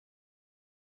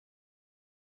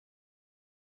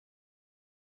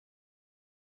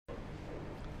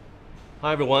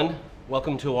Hi everyone,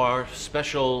 welcome to our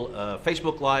special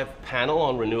Facebook Live panel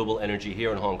on renewable energy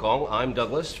here in Hong Kong. I'm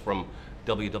Douglas from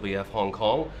WWF-Hong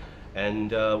Kong,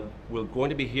 and we're going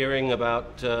to be hearing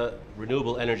about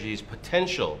renewable energy's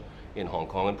potential in Hong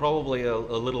Kong, and probably a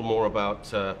little more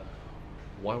about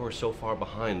why we're so far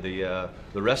behind the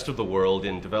rest of the world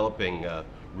in developing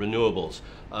renewables.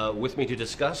 With me to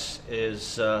discuss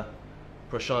is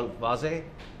Prashant Vase,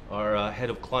 our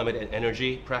Head of Climate and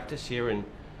Energy Practice here in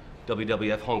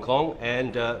WWF Hong Kong,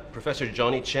 and Professor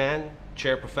Johnny Chan,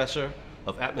 Chair Professor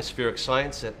of Atmospheric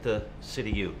Science at the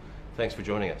CityU. Thanks for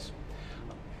joining us.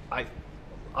 I'm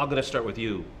going to start with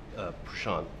you,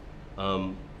 Prashant.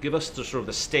 Give us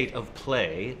the state of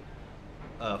play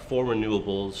for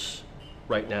renewables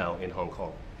right now in Hong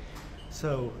Kong.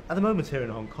 So at the moment here in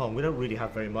Hong Kong, we don't really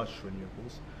have very much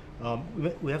renewables.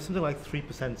 We have something like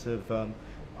 3% of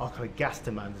our kind of gas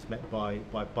demand is met by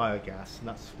biogas, and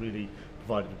that's really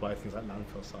provided by things like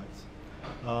landfill sites.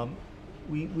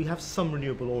 We have some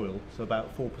renewable oil, so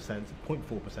about 4%,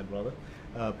 0.4% rather,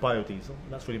 biodiesel. And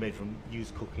that's really made from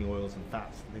used cooking oils and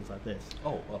fats and things like this.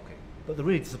 Oh, okay. But the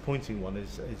really disappointing one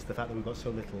is the fact that we've got so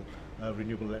little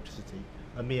renewable electricity,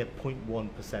 a mere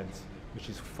 0.1%, which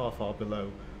is far, far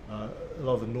below a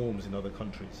lot of the norms in other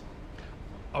countries.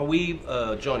 Are we,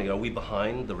 Johnny, are we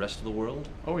behind the rest of the world?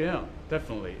 Oh yeah,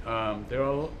 definitely. There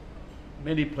are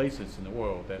many places in the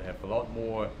world that have a lot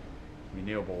more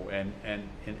renewable, and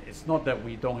it's not that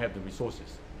we don't have the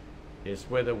resources. It's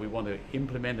whether we want to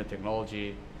implement the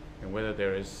technology and whether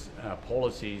there is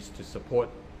policies to support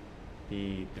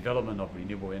the development of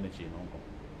renewable energy in Hong Kong.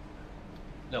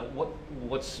 Now,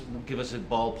 give us a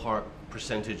ballpark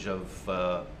percentage of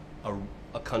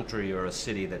a country or a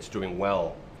city that's doing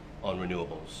well on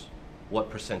renewables.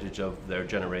 What percentage of their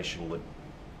generation would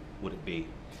it be?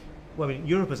 Well, I mean,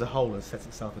 Europe as a whole has set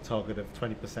itself a target of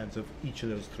 20% of each of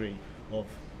those three, of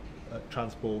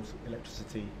transport,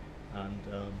 electricity, and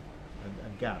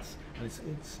gas, and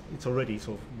it's already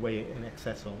sort of way in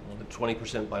excess on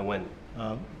 20% by when?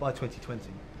 By 2020.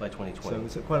 By 2020.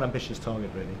 So it's quite an ambitious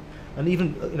target, really. And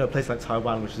even a place like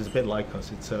Taiwan, which is a bit like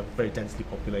us, it's very densely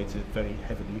populated, very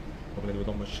heavily populated with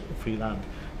not much free land.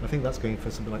 And I think that's going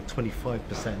for something like 25%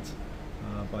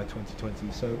 by 2020.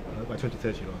 So by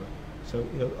 2030 rather. So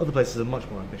other places are much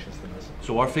more ambitious than us.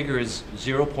 So our figure is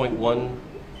 0.1%.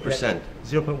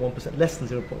 0.1%, less than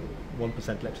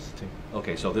 0.1% electricity.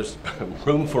 Okay, so there's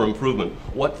room for improvement.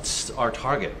 What's our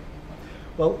target?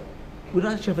 Well, we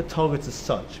don't actually have a target as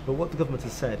such, but what the government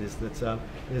has said is that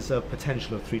there's a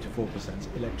potential of 3 to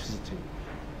 4% electricity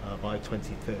by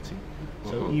 2030.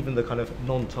 So even the kind of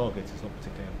non-target is not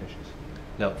particularly ambitious.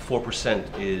 Now,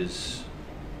 4% is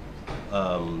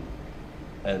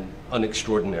an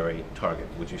unextraordinary target,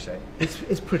 would you say?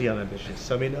 It's pretty unambitious.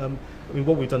 So, I mean,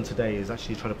 what we've done today is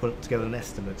actually try to put together an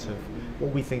estimate of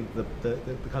what we think the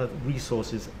kind of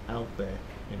resources out there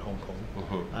in Hong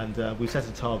Kong, and we've set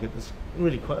a target that's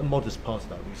really quite a modest part of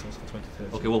that resource for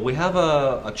 2030. Okay, well, we have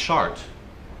a chart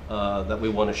that we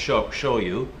want to show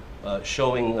you,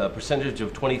 showing a percentage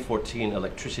of 2014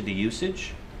 electricity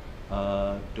usage.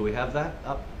 Do we have that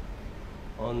up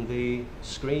on the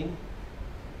screen?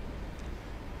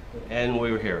 And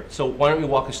we were here. So why don't you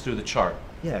walk us through the chart?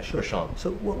 Yeah, sure. Prashant.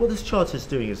 So what this chart is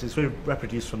doing is it's really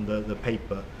reproduced from the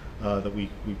paper that we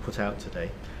put out today.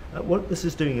 What this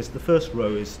is doing is the first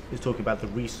row is talking about the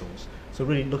resource. So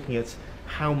really looking at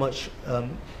how much,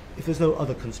 if there's no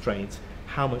other constraint,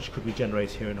 how much could we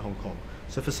generate here in Hong Kong?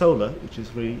 So for solar, which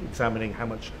is really examining how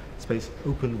much space,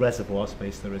 open reservoir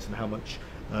space there is and how much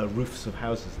roofs of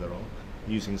houses there are,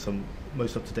 using some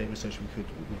most up-to-date research we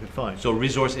could find. So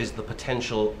resource is the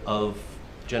potential of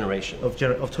generation. Of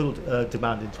total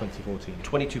demand in 2014.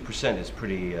 22% is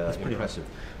pretty impressive.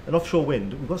 And offshore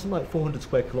wind, we've got something like 400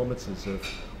 square kilometres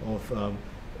of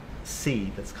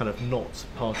sea that's kind of not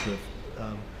part of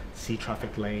sea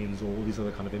traffic lanes or all these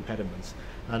other kind of impediments.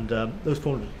 And those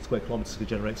 400 square kilometres could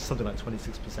generate something like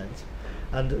 26%.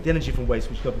 And the energy from waste,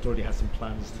 which the government already has some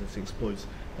plans to exploit,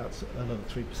 that's another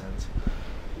 3%.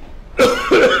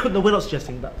 No, we're not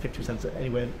suggesting that 50% is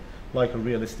anywhere like a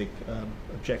realistic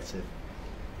objective.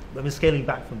 But we're scaling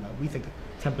back from that. We think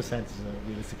 10% is a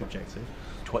realistic objective.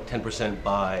 10%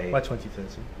 by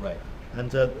 2030. Right.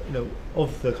 And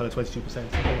of the kind of 22%,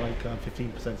 something like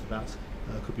 15% of that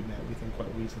could be met, we think, quite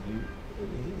reasonably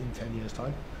in 10 years'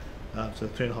 time. So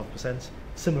 3.5%,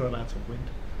 similar amount of wind.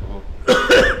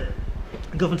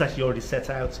 The government actually already set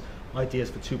out ideas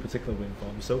for 2 particular wind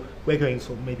farms. So we're going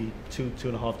sort of maybe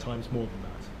 2.5 times more than that.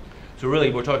 So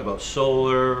really we're talking about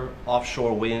solar,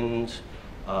 offshore wind,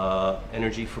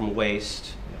 energy from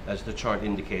waste, as the chart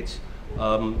indicates.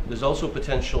 There's also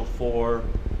potential for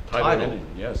Tidal. energy.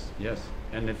 Yes, yes.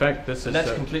 And in fact, this And is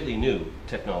that's completely new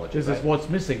technology. this right? is what's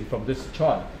missing from this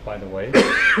chart, by the way,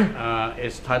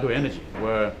 is tidal energy,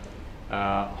 where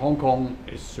Hong Kong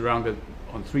is surrounded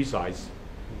on 3 sides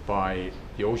by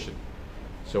the ocean.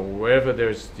 So wherever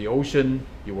there's the ocean,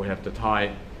 you will have the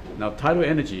tide. Now, tidal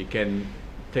energy can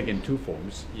take in 2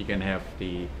 forms. You can have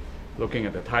looking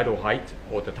at the tidal height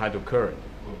or the tidal current,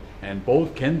 and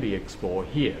both can be explored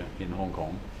here in Hong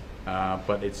Kong.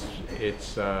 But it's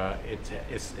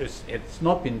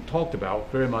not been talked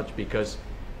about very much because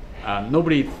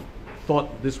nobody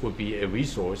thought this would be a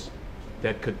resource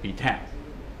that could be tapped.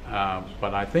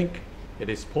 But I think it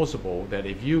is possible that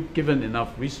if you've given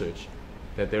enough research,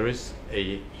 that there is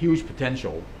a huge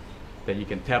potential that you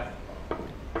can tap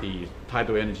the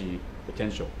tidal energy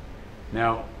potential.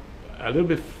 Now, a little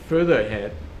bit further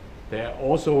ahead, there are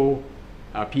also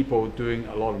people doing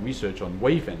a lot of research on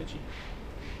wave energy,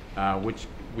 which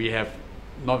we have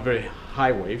not very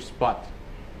high waves, but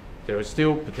there is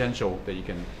still potential that you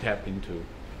can tap into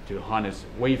to harness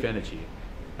wave energy,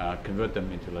 convert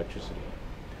them into electricity.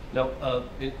 Now,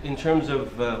 in terms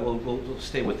of, we'll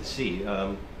stay with the sea,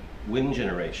 wind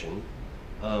generation,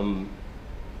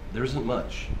 there isn't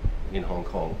much in Hong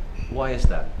Kong. Why is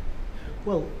that?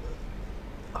 Well,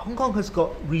 Hong Kong has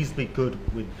got reasonably good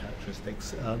wind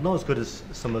characteristics, not as good as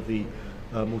some of the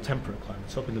more temperate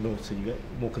climates. Up in the North Sea, you get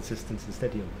more consistent and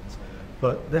steadier winds.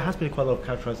 But there has been quite a lot of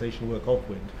characterization work of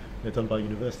wind, done by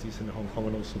universities in Hong Kong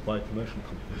and also by commercial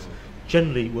companies,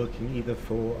 generally working either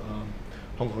for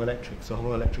Hong Kong Electric. So Hong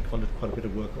Kong Electric funded quite a bit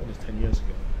of work almost 10 years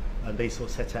ago, and they sort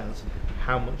of set out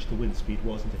how much the wind speed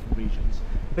was in different regions.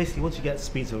 Basically, once you get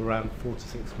speeds of around 4 to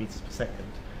 6 meters per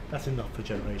second, that's enough for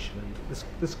generation, and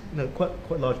this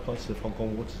quite large parts of Hong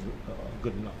Kong waters are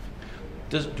good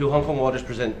enough. Do Hong Kong waters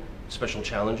present special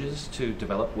challenges to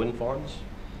develop wind farms?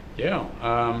 Yeah,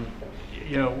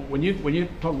 when you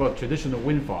talk about traditional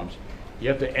wind farms, you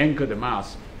have to anchor the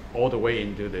mast all the way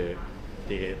into the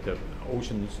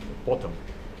ocean's bottom,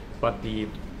 but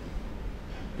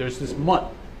there's this mud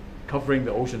covering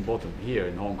the ocean bottom here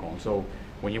in Hong Kong. So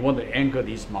when you want to anchor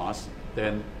these masts,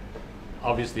 then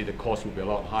obviously the cost will be a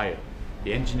lot higher.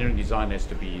 The engineering design has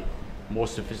to be more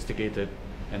sophisticated,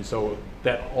 and so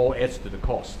that all adds to the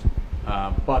cost.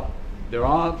 But there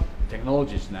are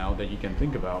technologies now that you can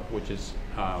think about, which is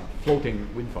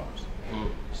floating wind farms.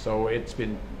 So it's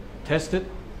been tested,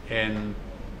 and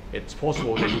it's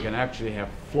possible that you can actually have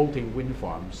floating wind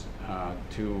farms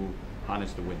to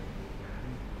harness the wind.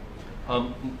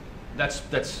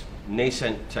 That's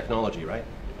nascent technology, right?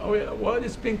 Oh yeah, well,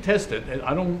 it's being tested. And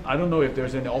I don't know if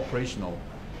there's any operational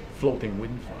floating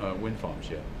wind farms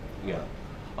yet. Yeah.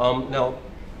 Now,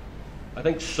 I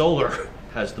think solar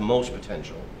has the most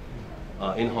potential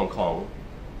in Hong Kong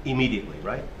immediately,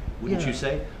 right? Wouldn't you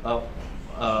say?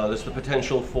 There's the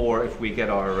potential for, if we get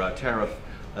our tariff,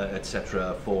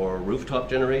 etc., for rooftop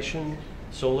generation,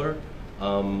 solar.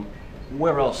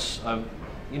 Where else?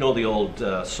 You know the old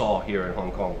saw here in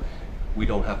Hong Kong, we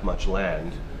don't have much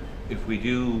land. If we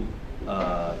do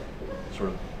sort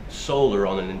of solar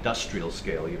on an industrial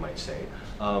scale, you might say,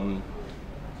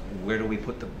 where do we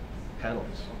put the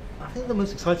panels? I think the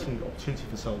most exciting opportunity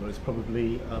for solar is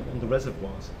probably on the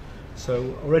reservoirs.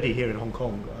 So already here in Hong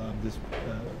Kong, there's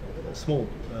a small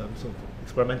sort of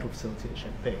experimental facility at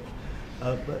Shen Pik.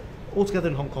 But altogether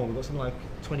in Hong Kong, we've got something like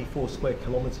 24 square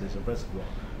kilometers of reservoir.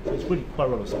 So it's really quite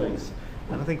a lot of space.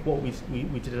 And I think what we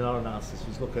did in our analysis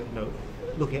was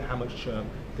looking at how much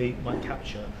they might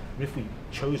capture. And if we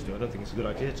chose to, I don't think it's a good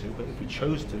idea to, but if we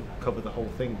chose to cover the whole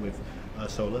thing with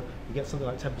solar, we get something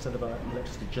like 10% of our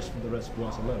electricity just from the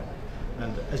reservoirs alone.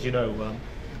 And as you know,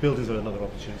 buildings are another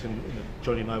opportunity. And,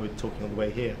 Johnny and I were talking on the way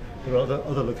here. There are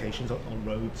other locations on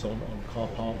roads, on car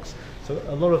parks. So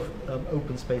a lot of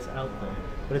open space out there.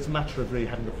 But it's a matter of really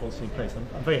having the policy in place.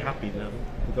 I'm very happy now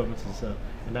that the government has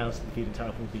announced that the feed-in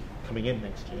tariff will be coming in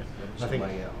next year.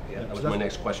 That was my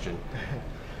next question.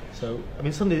 So, I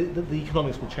mean, suddenly the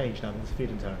economics will change now with the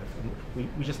feed-in tariff. And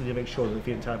we just need to make sure that the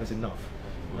feed-in tariff is enough.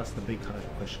 That's the big kind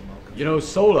of question mark.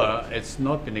 Solar, it's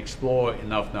not been explored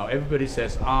enough now. Everybody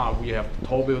says, we have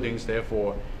tall buildings,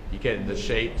 therefore you get in the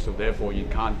shade, so therefore you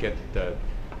can't get the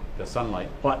sunlight.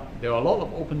 But there are a lot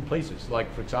of open places,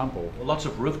 like, for example... Well, lots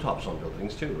of rooftops on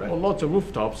buildings too, right? Well, lots of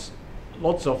rooftops,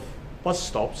 lots of bus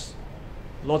stops,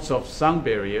 lots of sound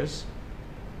barriers.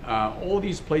 All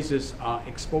these places are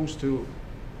exposed to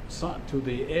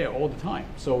the air all the time.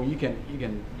 So you can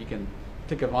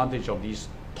take advantage of these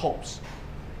tops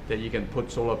that you can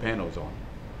put solar panels on.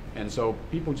 And so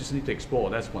people just need to explore,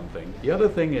 that's one thing. The other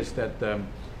thing is that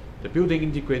the building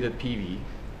integrated PV,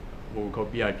 what we call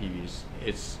BIPVs,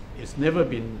 it's never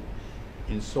been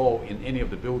installed in any of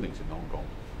the buildings in Hong Kong.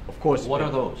 Of course. What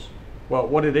are those? Well,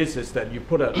 what it is that you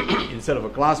put instead of a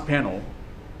glass panel,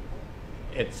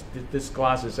 this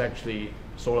glass is actually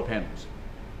solar panels.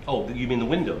 Oh, you mean the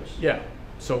windows? Yeah.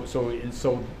 So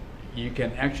you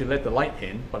can actually let the light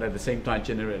in, but at the same time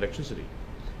generate electricity.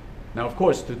 Now, of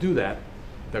course, to do that,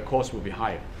 the cost will be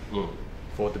higher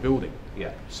for the building.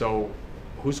 Yeah. So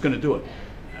who's going to do it?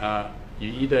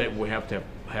 You either will have to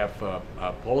have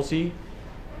a policy,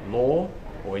 law,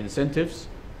 or incentives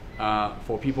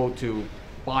for people to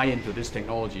buy into this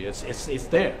technology. It's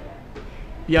there.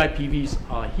 BIPVs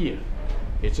are here.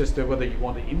 It's just that whether you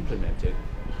want to implement it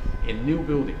in new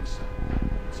buildings.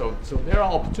 So there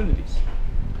are opportunities.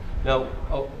 Now,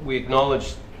 we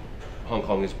acknowledge Hong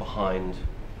Kong is behind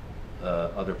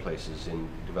other places in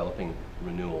developing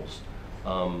renewals.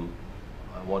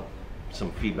 I want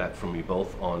some feedback from you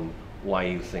both on why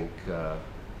you think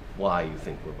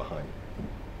we're behind.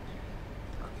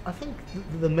 I think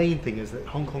the main thing is that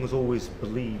Hong Kong has always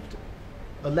believed,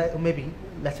 or maybe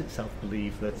let itself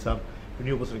believe, that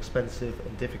renewables are expensive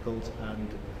and difficult and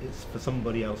it's for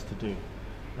somebody else to do.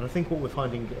 And I think what we're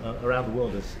finding around the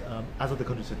world is, as other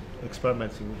countries are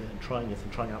experimenting with it and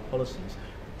trying out policies,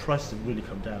 prices have really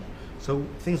come down. So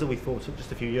things that we thought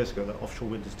just a few years ago, that offshore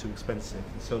wind is too expensive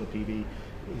and solar PV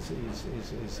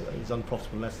is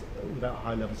unprofitable without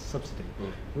high levels of subsidy.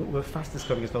 We're fast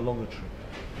discovering it's no longer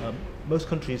true. Most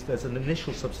countries, there's an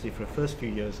initial subsidy for the first few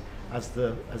years as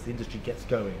the industry gets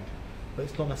going, but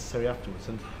it's not necessary afterwards.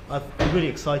 And I've been really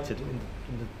excited in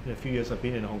the few years I've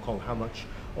been in Hong Kong how much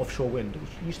offshore wind,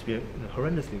 which used to be a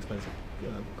horrendously expensive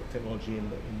technology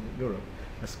in Europe,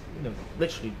 has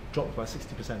literally dropped by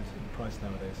 60% in price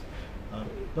nowadays.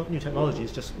 Not new technology,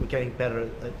 it's just we're getting better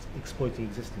at exploiting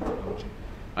existing technology.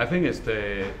 I think it's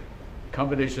the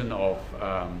combination of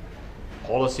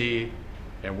policy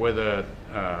and whether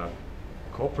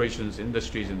corporations,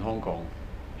 industries in Hong Kong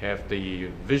have the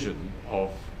vision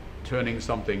of turning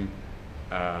some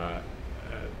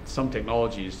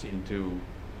technologies into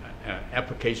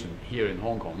application here in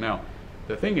Hong Kong. Now,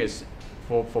 the thing is,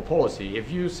 for policy,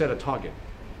 if you set a target,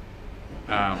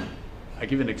 I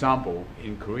give an example.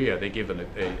 In Korea, they give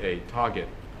a target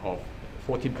of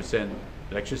 14%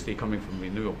 electricity coming from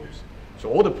renewables. So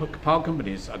all the power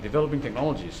companies are developing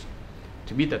technologies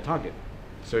to meet that target.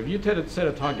 So if you set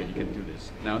a target, you can do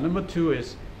this. Now, number two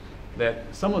is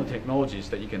that some of the technologies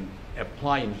that you can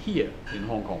apply in here, in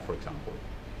Hong Kong, for example,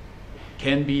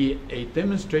 can be a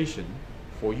demonstration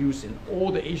for use in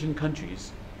all the Asian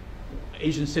countries,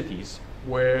 Asian cities,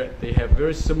 where they have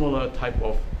very similar type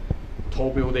of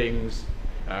tall buildings,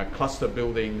 cluster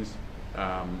buildings,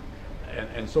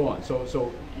 and so on.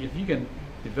 So if you can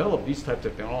develop these types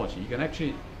of technology, you can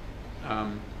actually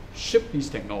ship these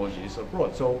technologies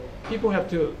abroad. So people have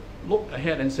to look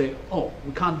ahead and say, oh,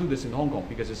 we can't do this in Hong Kong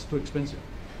because it's too expensive.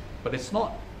 But it's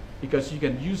not, because you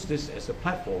can use this as a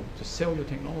platform to sell your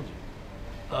technology.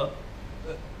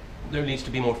 There needs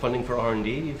to be more funding for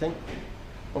R&D, do you think?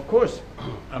 Of course.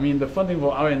 I mean, the funding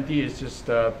for R&D is just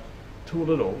too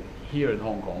little here in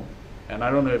Hong Kong. And I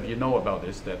don't know if you know about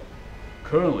this, that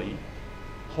currently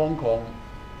Hong Kong,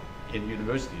 in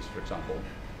universities, for example,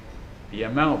 the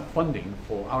amount of funding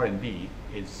for R&D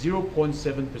is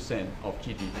 0.7% of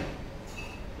GDP.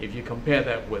 If you compare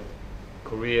that with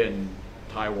Korea and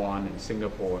Taiwan and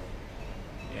Singapore,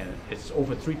 and it's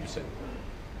over 3%.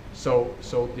 So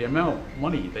the amount of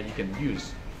money that you can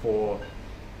use for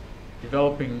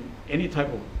developing any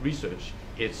type of research,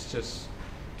 it's just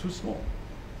too small.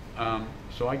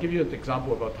 So I give you an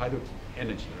example about tidal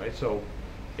energy, right? So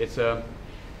it's an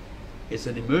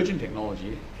emerging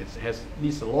technology. It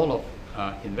needs a lot of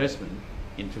investment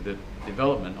into the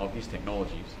development of these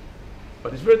technologies,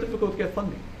 but it's very difficult to get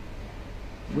funding.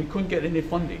 We couldn't get any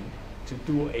funding to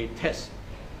do a test,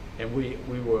 and we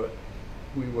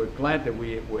were glad that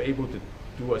we were able to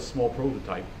do a small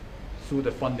prototype through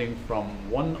the funding from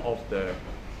one of the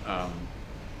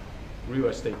real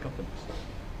estate companies.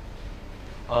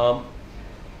 Go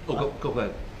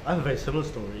ahead. I have a very similar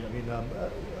story. I mean,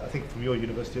 I think from your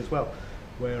university as well,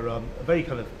 where a very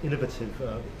kind of innovative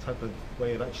type of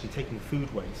way of actually taking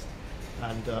food waste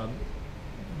and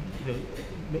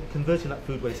converting that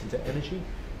food waste into energy,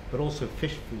 but also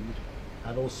fish food,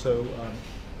 and also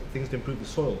things to improve the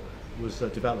soil was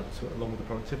developed along with the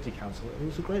Productivity Council. It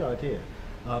was a great idea.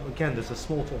 Again, there's a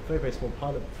very, very small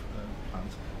pilot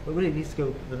plant, but really it needs to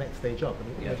go the next stage up,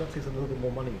 and that takes a little bit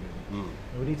more money, really.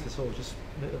 And we need to sort of just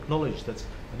acknowledge that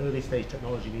an early stage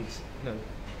technology needs,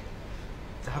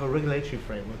 to have a regulatory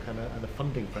framework and a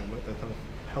funding framework that kind of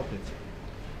help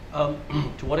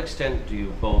it. To what extent do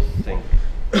you both think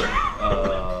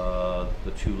the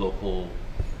the two local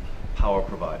power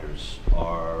providers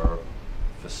are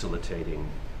facilitating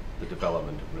the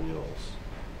development of renewables?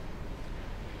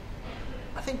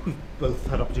 I think we've both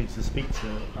had opportunities to speak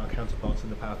to our counterparts in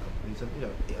the power companies, and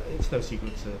it's no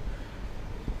secret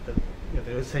that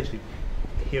they're essentially,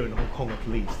 here in Hong Kong at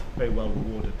least, very well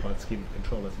rewarded by the scheme of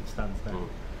control as it stands now.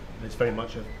 And it's very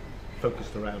much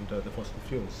focused around the fossil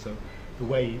fuels. So the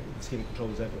way the scheme of control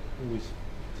was always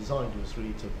designed was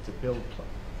really to build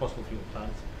fossil fuel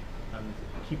plants and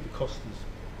keep the cost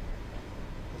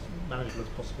as manageable as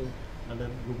possible, and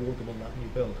then reward them on that new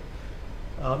build.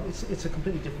 It's a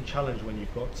completely different challenge when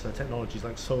you've got technologies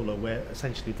like solar, where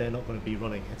essentially they're not going to be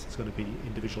running it. It's going to be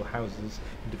individual houses,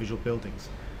 individual buildings.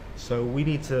 So we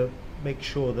need to make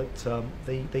sure that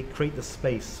they create the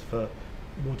space for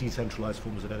more decentralized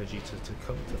forms of energy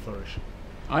to flourish.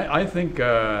 I think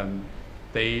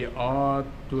they are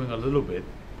doing a little bit,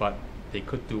 but they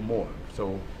could do more.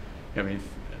 So, I mean,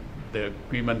 the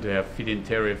agreement to have feed-in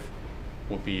tariff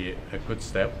would be a good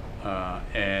step,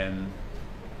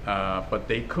 but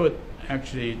they could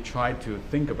actually try to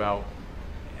think about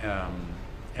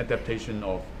adaptation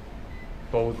of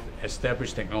both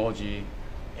established technology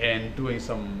and doing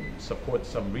some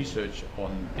research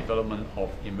on development of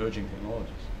emerging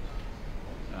technologies,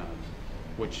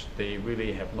 which they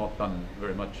really have not done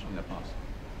very much in the past.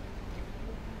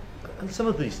 And some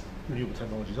of these renewable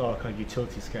technologies are kind of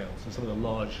utility scale, so some of the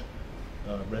large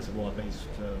reservoir-based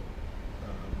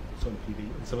solar PV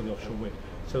and some of the offshore wind.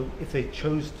 So if they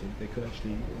chose to, they could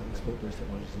actually export those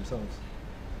technologies themselves.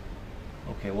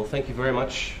 Okay, well, thank you very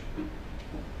much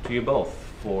to you both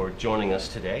for joining us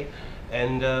today,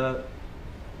 and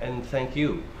thank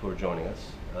you for joining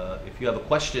us. If you have a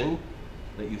question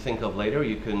that you think of later,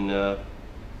 you can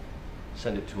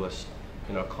send it to us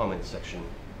in our comments section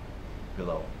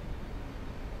below.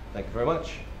 Thank you very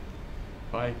much.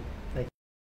 Bye.